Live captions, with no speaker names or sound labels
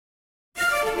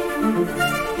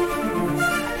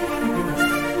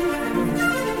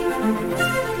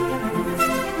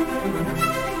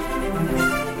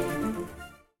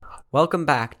Welcome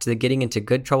back to the Getting Into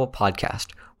Good Trouble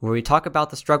podcast, where we talk about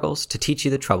the struggles to teach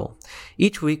you the trouble.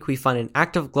 Each week, we find an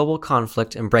active global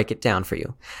conflict and break it down for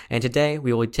you. And today,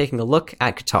 we will be taking a look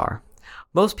at Qatar.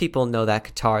 Most people know that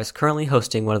Qatar is currently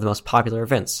hosting one of the most popular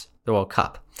events, the World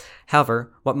Cup.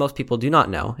 However, what most people do not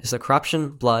know is the corruption,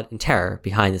 blood, and terror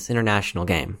behind this international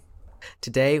game.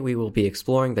 Today, we will be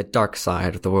exploring the dark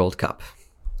side of the World Cup.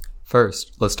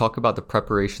 First, let's talk about the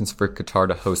preparations for Qatar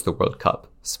to host the World Cup,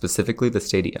 specifically the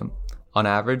stadium. On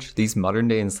average, these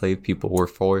modern-day enslaved people were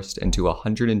forced into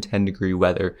 110-degree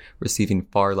weather, receiving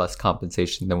far less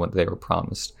compensation than what they were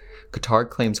promised. Qatar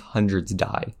claims hundreds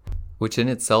died, which in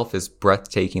itself is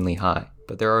breathtakingly high,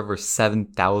 but there are over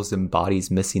 7,000 bodies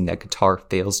missing that Qatar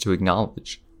fails to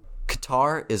acknowledge.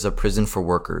 Qatar is a prison for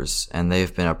workers, and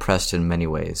they've been oppressed in many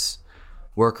ways.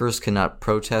 Workers cannot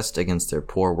protest against their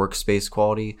poor workspace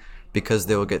quality because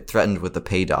they will get threatened with a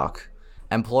pay dock.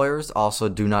 Employers also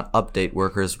do not update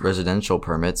workers' residential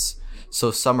permits,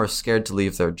 so some are scared to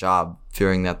leave their job,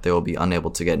 fearing that they will be unable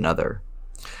to get another.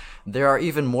 There are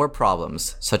even more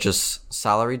problems, such as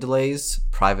salary delays,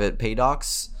 private pay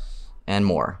docks, and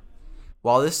more.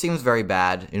 While this seems very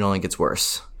bad, it only gets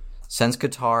worse. Since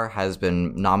Qatar has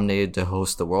been nominated to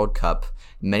host the World Cup,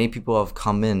 many people have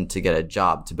come in to get a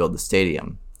job to build the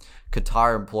stadium.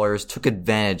 Qatar employers took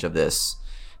advantage of this,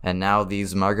 and now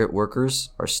these migrant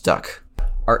workers are stuck.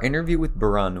 Our interview with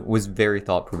Barun was very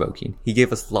thought-provoking. He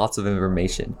gave us lots of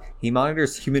information. He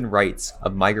monitors human rights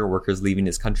of migrant workers leaving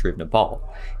his country of Nepal.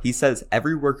 He says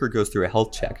every worker goes through a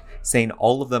health check, saying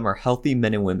all of them are healthy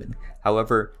men and women.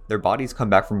 However, their bodies come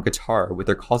back from Qatar with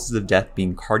their causes of death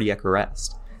being cardiac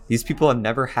arrest. These people have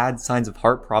never had signs of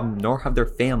heart problem, nor have their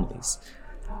families.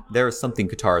 There is something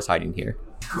Qatar is hiding here.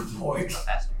 Good point.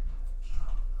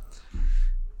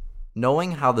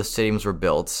 Knowing how the stadiums were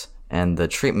built and the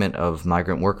treatment of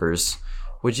migrant workers,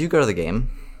 would you go to the game?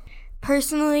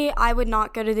 Personally, I would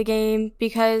not go to the game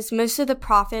because most of the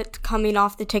profit coming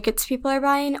off the tickets people are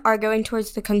buying are going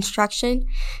towards the construction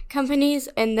companies,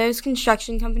 and those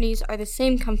construction companies are the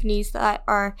same companies that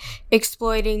are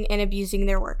exploiting and abusing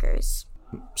their workers.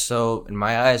 So, in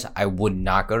my eyes, I would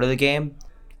not go to the game.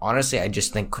 Honestly, I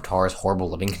just think Qatar has horrible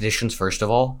living conditions, first of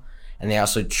all, and they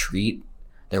also treat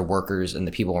their workers and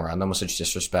the people around them with such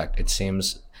disrespect. It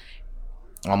seems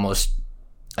almost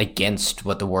against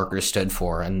what the workers stood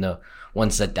for and the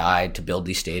ones that died to build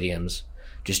these stadiums,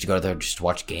 just to go there just to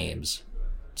watch games.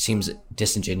 It seems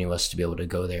disingenuous to be able to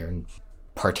go there and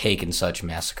partake in such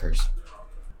massacres.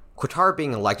 Qatar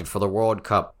being elected for the World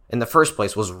Cup in the first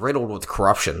place was riddled with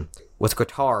corruption, with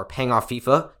Qatar paying off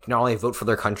FIFA to not only vote for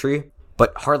their country,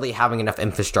 but hardly having enough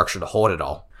infrastructure to hold it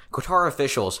all. Qatar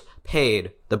officials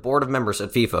paid the board of members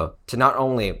at FIFA to not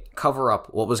only cover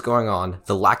up what was going on,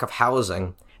 the lack of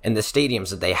housing, and the stadiums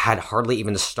that they had hardly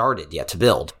even started yet to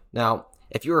build. Now,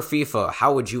 if you were FIFA,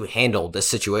 how would you handle this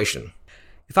situation?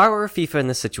 If I were FIFA in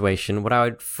this situation, what I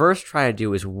would first try to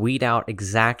do is weed out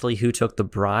exactly who took the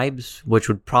bribes, which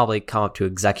would probably come up to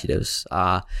executives.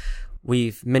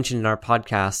 We've mentioned in our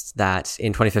podcast that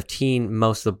in 2015,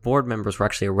 most of the board members were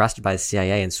actually arrested by the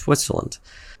CIA in Switzerland.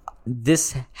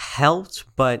 This helped,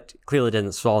 but clearly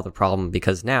didn't solve the problem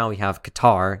because now we have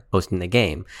Qatar hosting the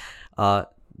game.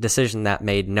 Decision that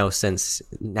made no sense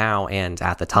now and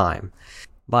at the time.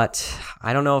 But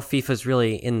I don't know if FIFA's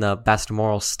really in the best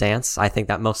moral stance. I think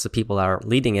that most of the people that are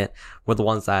leading it were the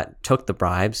ones that took the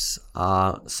bribes.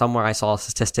 Somewhere I saw a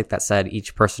statistic that said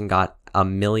each person got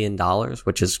 $1 million,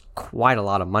 which is quite a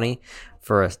lot of money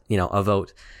for a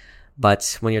vote.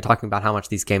 But when you're talking about how much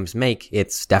these games make,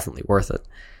 it's definitely worth it.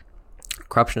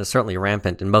 Corruption is certainly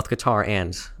rampant in both Qatar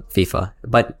and FIFA.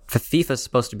 But FIFA is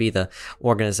supposed to be the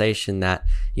organization that,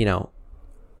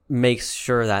 makes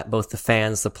sure that both the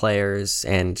fans, the players,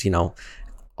 and,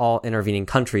 all intervening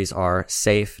countries are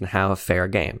safe and have a fair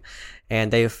game.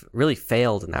 And they've really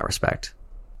failed in that respect.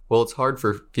 Well, it's hard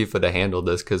for FIFA to handle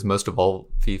this because most of all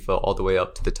FIFA all the way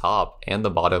up to the top and the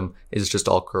bottom is just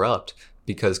all corrupt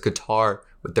because Qatar,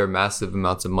 with their massive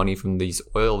amounts of money from these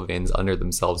oil veins under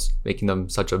themselves, making them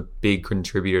such a big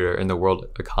contributor in the world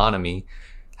economy,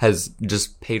 has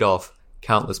just paid off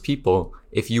countless people.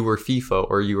 If you were FIFA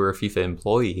or you were a FIFA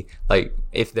employee, like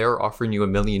if they're offering you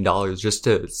 $1 million just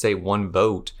to say one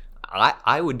vote,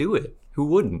 I would do it. Who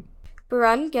wouldn't?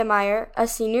 Barun Gemeyer, a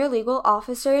senior legal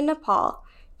officer in Nepal,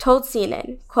 told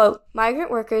CNN, quote,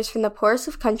 "Migrant workers from the poorest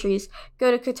of countries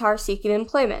go to Qatar seeking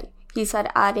employment," he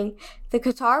said, adding, "The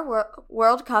Qatar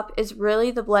World Cup is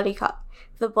really the bloody cup,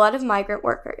 the blood of migrant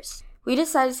workers." We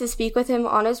decided to speak with him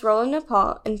on his role in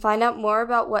Nepal and find out more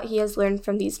about what he has learned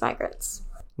from these migrants.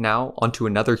 Now, onto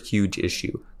another huge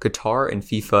issue, Qatar and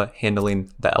FIFA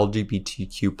handling the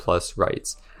LGBTQ plus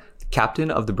rights. The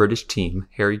captain of the British team,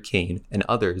 Harry Kane, and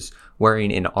others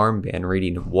wearing an armband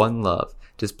reading One Love,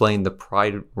 displaying the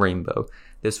Pride rainbow.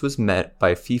 This was met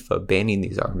by FIFA banning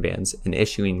these armbands and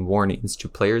issuing warnings to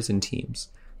players and teams.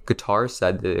 Qatar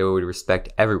said that they would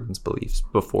respect everyone's beliefs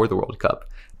before the World Cup,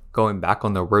 going back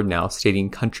on their word now, stating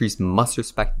countries must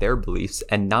respect their beliefs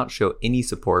and not show any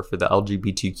support for the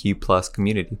LGBTQ plus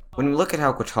community. When we look at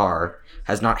how Qatar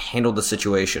has not handled the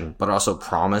situation, but also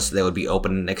promised they would be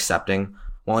open and accepting,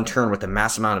 while in turn with the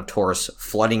mass amount of tourists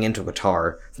flooding into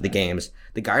Qatar for the games,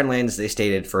 the guidelines they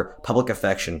stated for public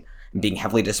affection and being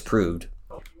heavily disapproved.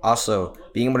 Also,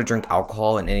 being able to drink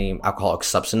alcohol and any alcoholic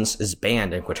substance is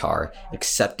banned in Qatar,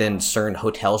 except in certain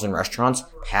hotels and restaurants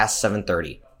past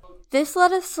 7:30. This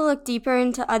led us to look deeper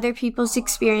into other people's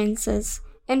experiences,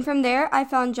 and from there I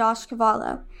found Josh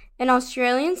Cavallo, an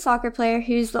Australian soccer player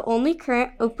who's the only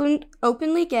current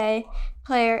openly gay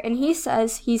player, and he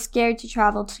says he's scared to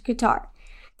travel to Qatar.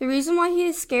 The reason why he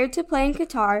is scared to play in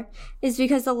Qatar is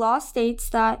because the law states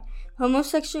that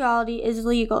homosexuality is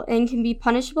legal and can be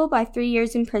punishable by 3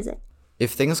 years in prison.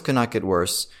 If things could not get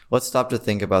worse, let's stop to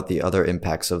think about the other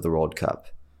impacts of the World Cup.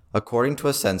 According to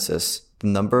a census, the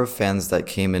number of fans that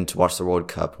came in to watch the World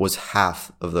Cup was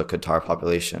half of the Qatar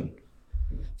population.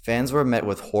 Fans were met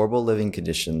with horrible living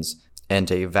conditions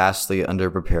and a vastly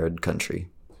underprepared country.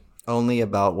 Only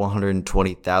about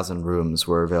 120,000 rooms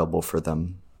were available for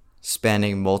them.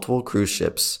 Spanning multiple cruise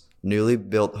ships, newly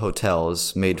built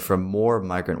hotels made from more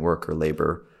migrant worker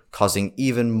labor, causing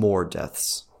even more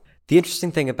deaths. The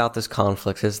interesting thing about this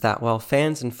conflict is that while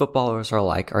fans and footballers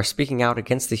alike are speaking out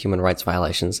against the human rights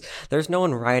violations, there's no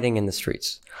one rioting in the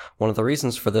streets. One of the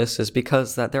reasons for this is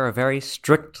because that there are very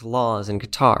strict laws in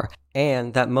Qatar,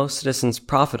 and that most citizens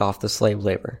profit off the slave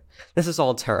labor. This is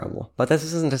all terrible, but this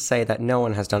isn't to say that no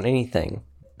one has done anything,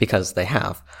 because they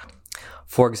have.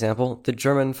 For example, the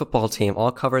German football team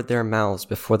all covered their mouths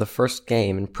before the first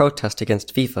game in protest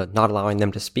against FIFA not allowing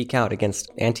them to speak out against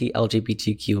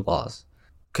anti-LGBTQ laws.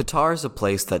 Qatar is a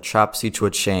place that traps you to a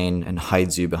chain and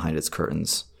hides you behind its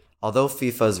curtains. Although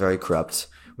FIFA is very corrupt,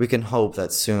 we can hope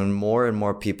that soon more and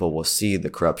more people will see the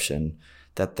corruption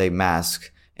that they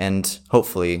mask, and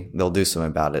hopefully they'll do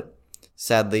something about it.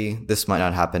 Sadly, this might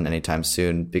not happen anytime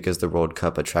soon because the World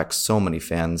Cup attracts so many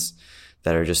fans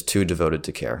that are just too devoted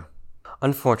to care.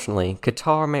 Unfortunately,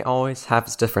 Qatar may always have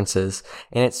its differences,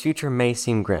 and its future may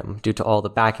seem grim due to all the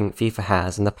backing FIFA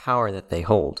has and the power that they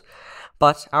hold.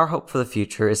 But our hope for the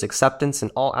future is acceptance in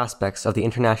all aspects of the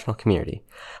international community.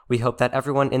 We hope that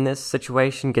everyone in this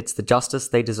situation gets the justice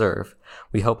they deserve.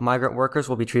 We hope migrant workers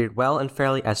will be treated well and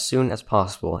fairly as soon as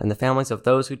possible, and the families of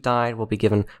those who died will be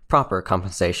given proper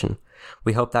compensation.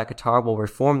 We hope that Qatar will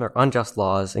reform their unjust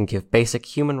laws and give basic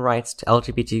human rights to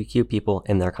LGBTQ people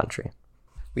in their country.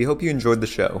 We hope you enjoyed the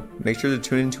show. Make sure to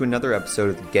tune into another episode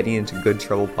of the Getting Into Good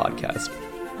Trouble podcast.